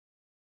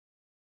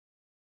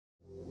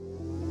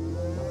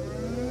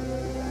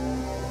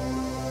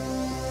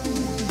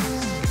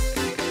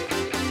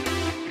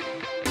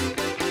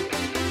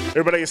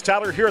Everybody, it's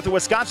Tyler here at the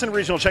Wisconsin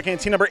Regional. Checking in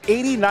team number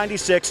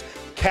 8096,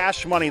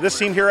 Cash Money. This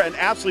team here, an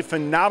absolutely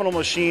phenomenal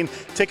machine.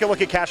 Take a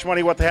look at Cash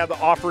Money, what they have to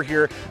offer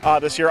here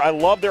this year. I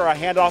love their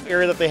handoff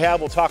area that they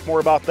have. We'll talk more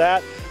about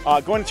that.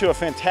 Going into a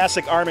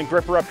fantastic arm and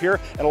gripper up here,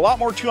 and a lot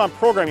more too on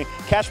programming.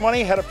 Cash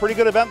Money had a pretty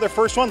good event, their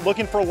first one.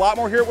 Looking for a lot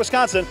more here at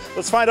Wisconsin.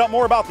 Let's find out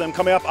more about them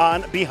coming up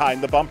on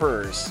Behind the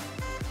Bumpers.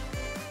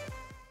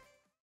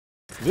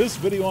 This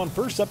video on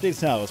First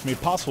Updates Now is made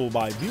possible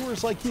by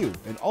viewers like you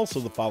and also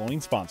the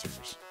following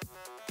sponsors.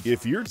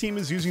 If your team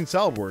is using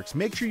SolidWorks,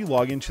 make sure you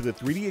log into the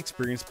 3D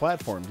Experience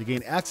platform to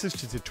gain access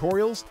to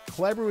tutorials,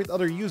 collaborate with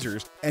other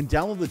users, and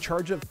download the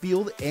Charge Up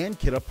field and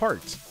kit up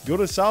parts. Go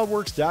to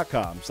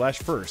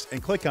solidworks.com/first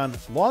and click on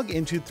Log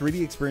into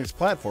 3D Experience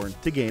platform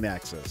to gain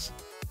access.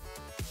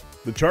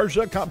 The Charged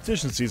Up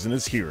competition season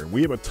is here.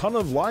 We have a ton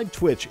of live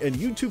Twitch and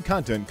YouTube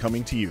content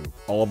coming to you.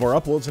 All of our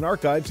uploads and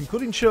archives,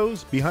 including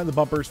shows, Behind the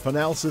Bumpers,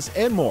 Finalysis,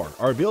 and more,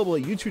 are available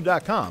at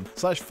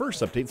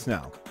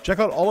youtube.com/firstupdatesnow. Check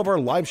out all of our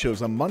live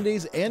shows on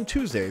Mondays and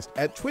Tuesdays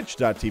at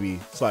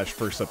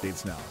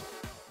twitch.tv/firstupdatesnow.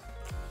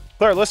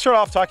 Claire, let's start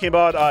off talking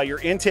about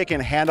your intake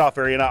and handoff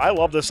area. Now, I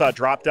love this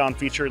drop-down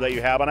feature that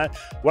you have on it.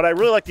 What I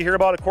really like to hear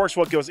about, of course,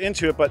 what goes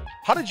into it, but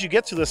how did you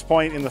get to this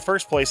point in the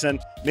first place,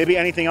 and maybe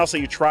anything else that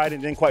you tried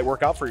and didn't quite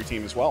work out for your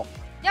team as well?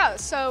 Yeah,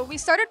 so we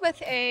started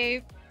with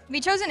we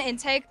chose an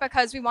intake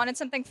because we wanted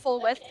something full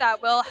width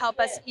that will help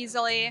us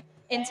easily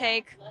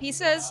intake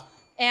pieces.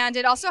 And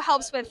it also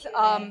helps with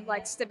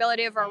like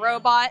stability of our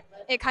robot.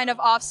 It kind of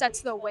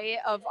offsets the weight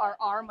of our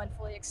arm when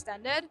fully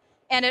extended.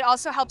 And it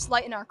also helps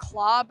lighten our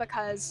claw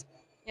because,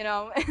 you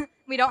know,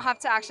 we don't have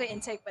to actually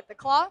intake with the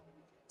claw.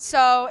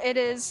 So it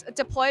is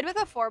deployed with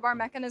a 4-bar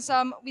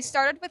mechanism. We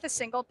started with a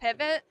single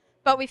pivot,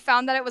 but we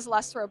found that it was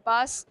less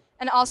robust.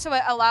 And also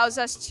it allows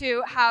us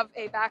to have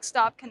a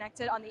backstop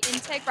connected on the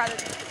intake rather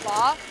than the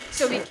claw,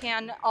 so we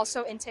can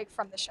also intake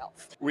from the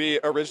shelf.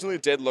 We originally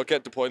did look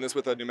at deploying this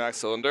with a pneumatic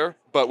cylinder,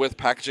 but with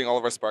packaging all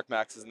of our spark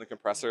maxes and the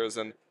compressors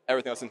and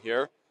everything else in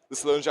here, the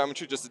cylinder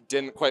geometry just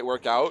didn't quite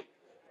work out.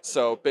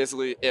 So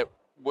basically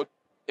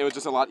it was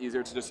just a lot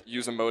easier to just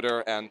use a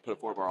motor and put a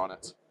 4-bar on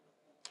it.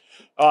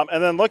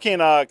 And then looking,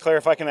 Claire,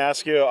 if I can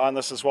ask you on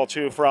this as well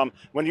too, from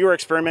when you were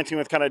experimenting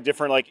with kind of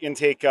different like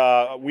intake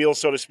wheels,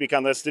 so to speak,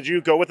 on this, did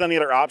you go with any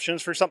other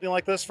options for something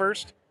like this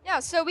first? Yeah,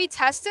 so we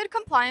tested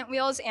compliant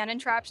wheels and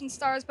entraption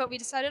stars, but we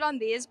decided on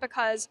these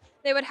because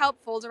they would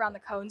help fold around the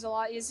cones a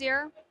lot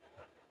easier.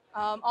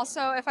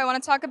 Also, if I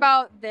want to talk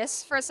about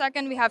this for a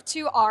second, we have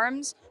 2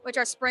 arms, which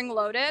are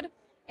spring-loaded,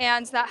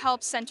 and that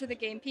helps center the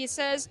game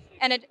pieces,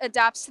 and it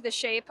adapts to the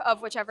shape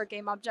of whichever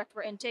game object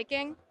we're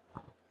intaking.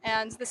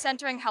 And the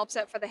centering helps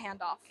it for the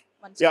handoff.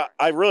 Yeah,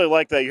 I really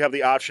like that you have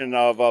the option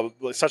of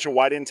such a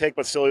wide intake,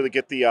 but still to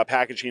get the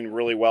packaging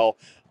really well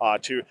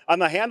too. On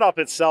the handoff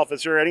itself,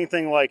 is there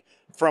anything like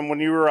from when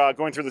you were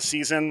going through the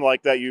season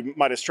like that you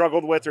might have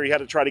struggled with, or you had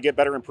to try to get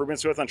better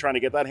improvements with on trying to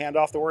get that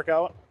handoff to work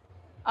out?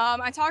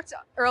 I talked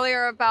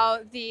earlier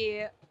about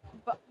the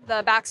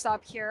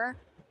backstop here.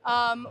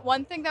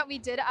 One thing that we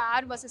did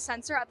add was a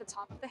sensor at the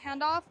top of the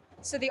handoff.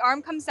 So the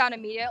arm comes down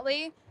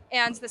immediately,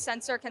 and the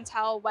sensor can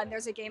tell when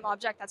there's a game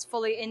object that's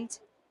fully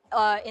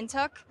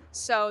intook.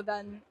 So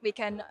then we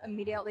can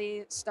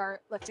immediately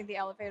start lifting the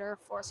elevator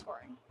for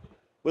scoring.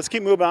 Let's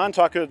keep moving on.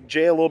 Talk to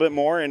Jay a little bit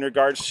more in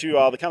regards to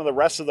the kind of the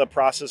rest of the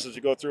process as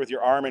you go through with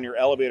your arm and your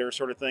elevator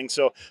sort of thing.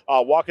 So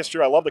walk us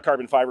through. I love the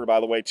carbon fiber, by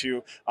the way,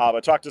 too.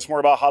 But talk to us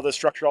more about how this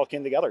structure all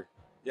came together.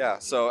 Yeah,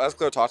 so as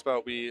Claire talked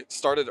about, we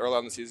started early on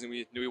in the season.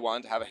 We knew we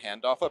wanted to have a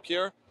handoff up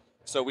here.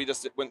 So we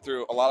just went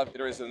through a lot of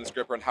iterations in this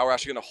gripper and how we're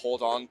actually going to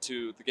hold on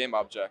to the game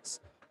objects.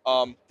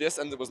 This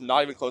and it was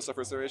not even close to the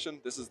first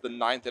iteration. This is the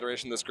 9th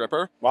iteration of this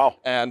gripper. Wow.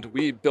 And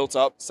we built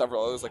up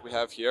several others like we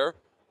have here.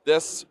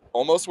 This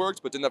almost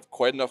worked, but didn't have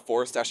quite enough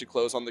force to actually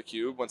close on the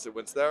cube once it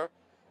went there.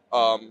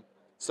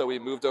 So we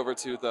moved over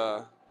to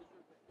the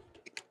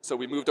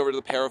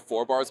pair of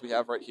 4-bars we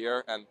have right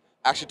here and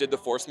actually did the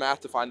force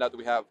math to find out that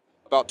we have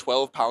about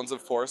 12 pounds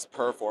of force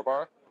per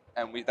 4-bar.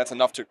 And that's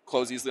enough to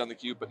close easily on the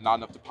cube, but not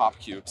enough to pop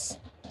cubes.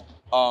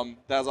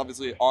 That is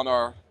obviously on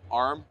our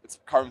arm. It's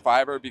carbon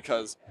fiber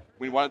because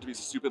we want it to be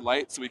stupid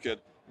light so we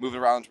could move it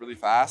around really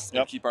fast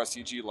and keep our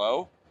CG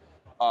low.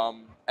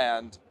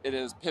 And it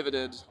is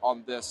pivoted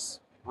on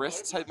this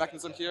wrist type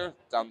mechanism here,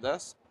 down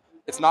this.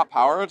 It's not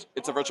powered,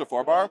 it's a virtual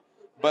 4-bar,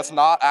 but it's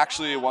not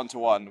actually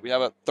 1-to-1. We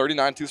have a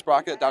 39-tooth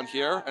sprocket down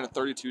here and a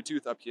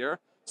 32-tooth up here.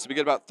 So we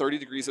get about 30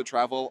 degrees of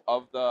travel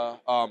of the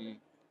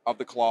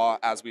claw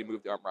as we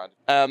move the arm around.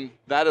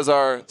 That is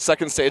our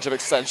second stage of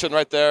extension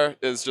right there,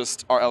 is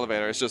just our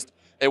elevator. It's just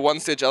a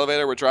 1-stage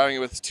elevator. We're driving it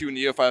with 2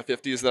 Neo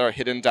 550s that are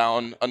hidden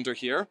down under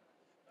here.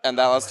 And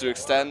that allows us to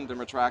extend and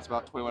retract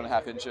about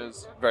 21.5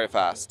 inches very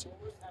fast.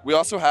 We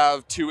also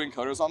have 2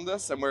 encoders on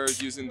this, and we're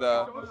using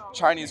the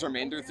Chinese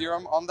remainder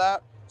theorem on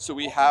that. So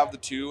we have the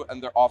 2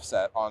 and they're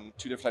offset on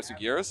 2 different types of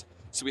gears.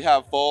 So we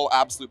have full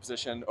absolute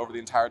position over the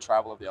entire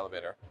travel of the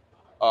elevator.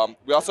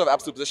 We also have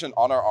absolute position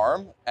on our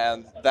arm,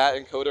 and that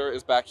encoder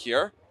is back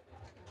here.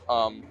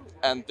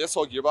 And this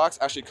whole gearbox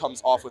actually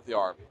comes off with the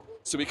arm.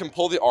 So we can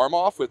pull the arm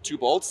off with 2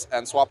 bolts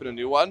and swap in a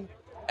new one,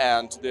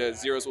 and the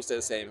zeros will stay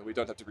the same, and we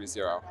don't have to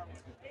re-zero.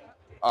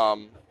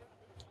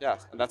 Yeah,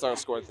 and that's our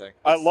scoring thing.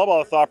 I love all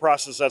the thought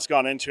process that's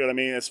gone into it. I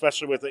mean,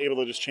 especially with able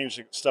to just change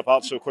stuff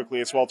out so quickly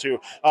as well, too.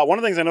 One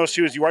of the things I noticed,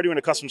 too, is you are doing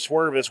a custom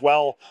swerve as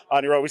well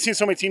on your road. We've seen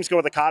so many teams go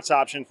with the COTS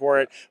option for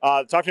it.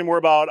 Talk to me more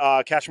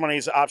about Cash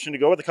Money's option to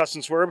go with the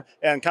custom swerve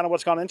and kind of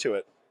what's gone into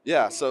it.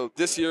 Yeah, so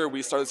this year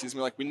we started the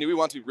season, we knew we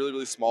wanted to be really,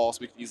 really small so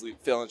we could easily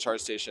fill in a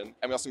charge station,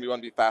 and we also knew we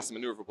wanted to be fast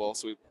and maneuverable,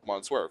 so we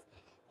wanted to swerve.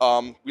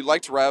 We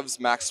liked Rev's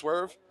Max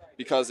Swerve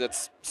because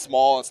it's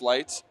small, it's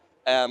light,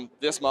 and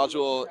this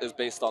module is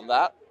based on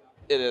that.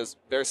 It is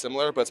very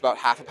similar, but it's about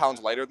half a pound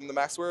lighter than the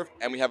Max Swerve,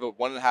 and we have a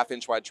 1.5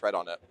 inch wide tread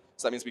on it.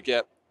 So that means we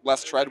get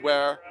less tread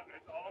wear,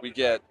 we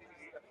get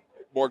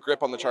more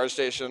grip on the charge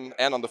station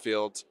and on the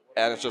field,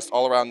 and it's just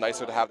all around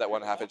nicer to have that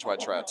 1.5 inch wide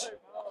tread.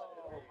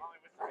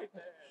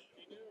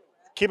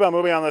 Keep on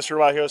moving on this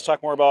robot here. Let's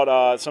talk more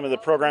about some of the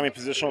programming,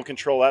 positional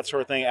control, that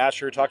sort of thing.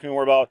 Asher, talk to me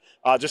more about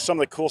just some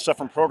of the cool stuff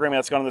from programming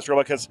that's gone on this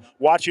robot, because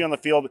watching on the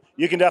field,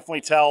 you can definitely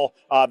tell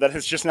that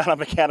it's just not a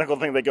mechanical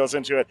thing that goes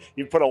into it.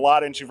 You put a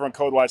lot into from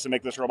code-wise to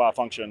make this robot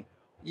function.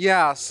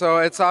 Yeah, so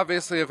it's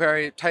obviously a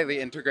very tightly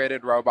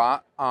integrated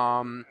robot.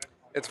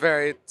 It's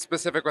very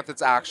specific with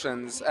its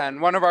actions, and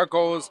one of our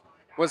goals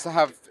was to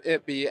have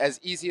it be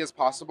as easy as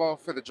possible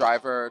for the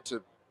driver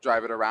to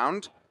drive it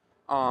around.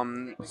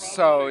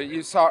 So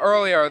you saw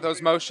earlier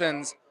those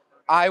motions,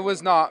 I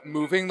was not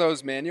moving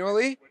those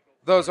manually.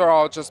 Those are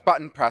all just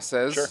button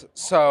presses. Sure.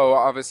 So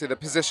obviously the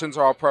positions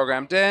are all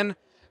programmed in,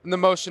 and the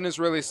motion is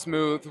really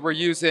smooth. We're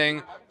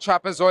using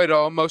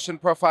trapezoidal motion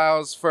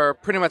profiles for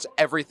pretty much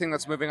everything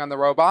that's moving on the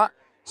robot.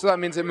 So that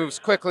means it moves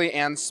quickly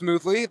and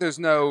smoothly. There's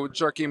no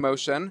jerky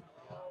motion.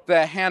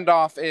 The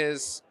handoff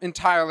is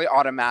entirely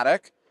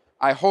automatic.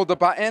 I hold the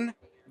button,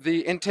 the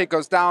intake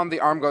goes down, the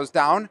arm goes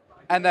down,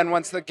 and then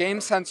once the game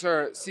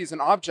sensor sees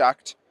an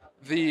object,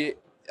 the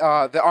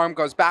arm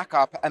goes back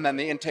up, and then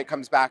the intake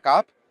comes back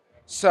up.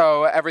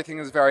 So everything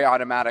is very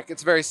automatic.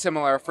 It's very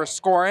similar for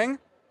scoring.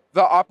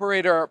 The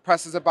operator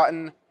presses a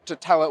button to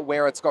tell it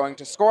where it's going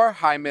to score,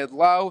 high, mid,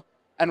 low,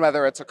 and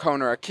whether it's a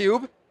cone or a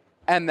cube.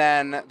 And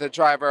then the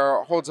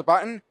driver holds a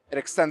button, it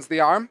extends the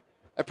arm,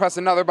 it presses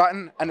another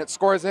button, and it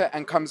scores it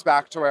and comes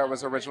back to where it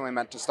was originally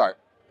meant to start.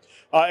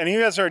 And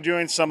you guys are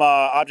doing some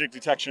object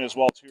detection as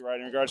well, too, right,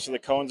 in regards to the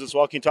cones as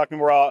well. Can you talk to me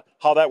more about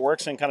how that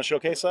works and kind of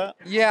showcase that?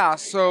 Yeah,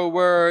 so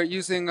we're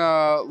using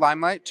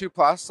Limelight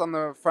 2+ on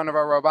the front of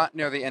our robot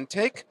near the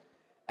intake,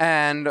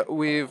 and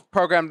we've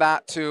programmed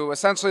that to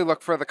essentially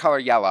look for the color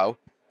yellow.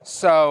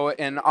 So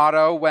in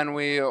auto, when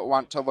we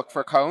want to look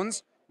for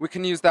cones, we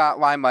can use that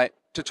Limelight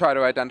to try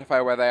to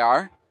identify where they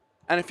are.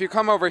 And if you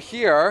come over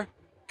here,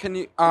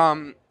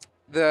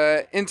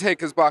 the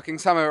intake is blocking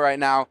some of it right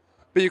now,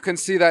 but you can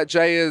see that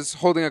Jay is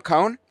holding a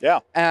cone. Yeah.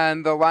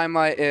 And the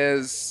Limelight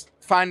is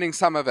finding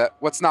some of it,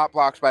 what's not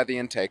blocked by the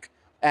intake.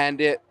 And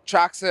it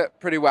tracks it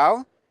pretty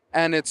well,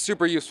 and it's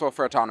super useful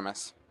for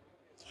autonomous.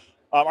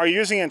 Are you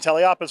using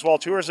IntelliOp as well,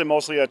 too, or is it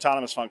mostly an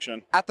autonomous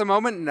function? At the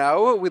moment,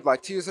 no. We'd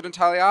like to use it in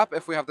IntelliOp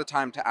if we have the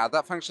time to add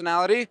that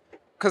functionality,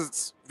 because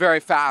it's very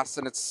fast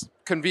and it's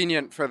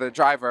convenient for the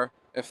driver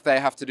if they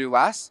have to do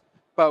less.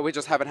 But we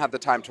just haven't had the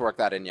time to work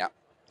that in yet.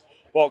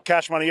 Well,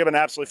 Cash Money, you have an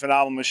absolutely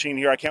phenomenal machine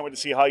here. I can't wait to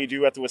see how you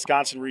do at the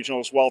Wisconsin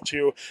Regional as well,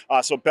 too.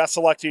 So best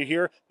of luck to you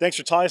here. Thanks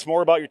for telling us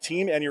more about your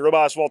team and your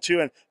robot as well,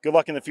 too, and good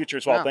luck in the future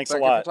as well. Yeah, Thanks a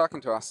lot. Thank you for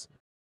talking to us.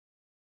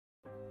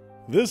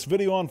 This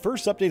video on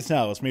First Updates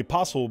Now is made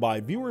possible by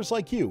viewers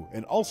like you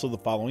and also the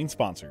following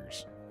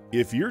sponsors.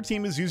 If your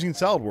team is using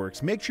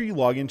SolidWorks, make sure you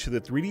log into the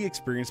 3D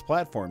Experience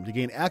platform to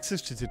gain access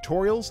to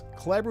tutorials,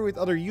 collaborate with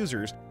other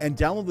users, and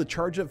download the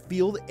Charge Up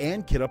field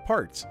and kit up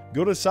parts.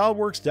 Go to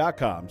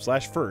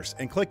solidworks.com/first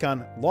and click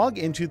on Log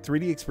into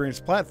 3D Experience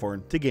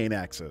platform to gain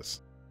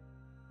access.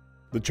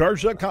 The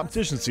Charged Up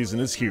competition season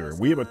is here.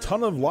 We have a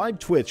ton of live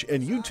Twitch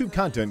and YouTube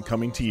content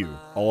coming to you.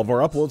 All of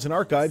our uploads and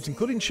archives,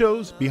 including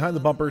shows, behind the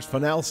bumpers,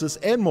 Finalysis,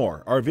 and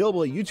more, are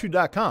available at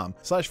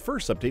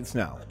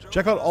youtube.com/firstupdatesnow.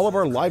 Check out all of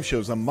our live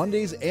shows on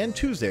Mondays and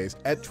Tuesdays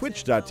at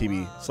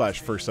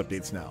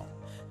twitch.tv/firstupdatesnow.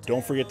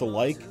 Don't forget to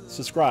like,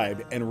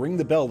 subscribe, and ring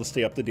the bell to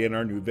stay up to date on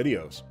our new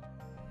videos.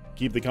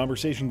 Keep the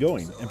conversation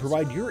going and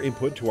provide your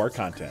input to our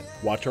content.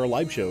 Watch our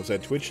live shows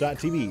at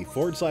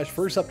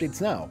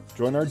twitch.tv/firstupdatesnow.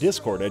 Join our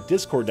Discord at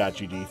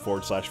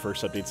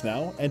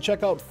discord.gg/firstupdatesnow, and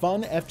check out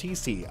Fun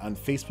FTC on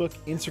Facebook,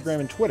 Instagram,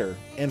 and Twitter,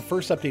 and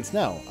First Updates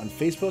Now on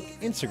Facebook,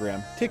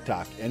 Instagram,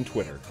 TikTok, and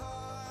Twitter.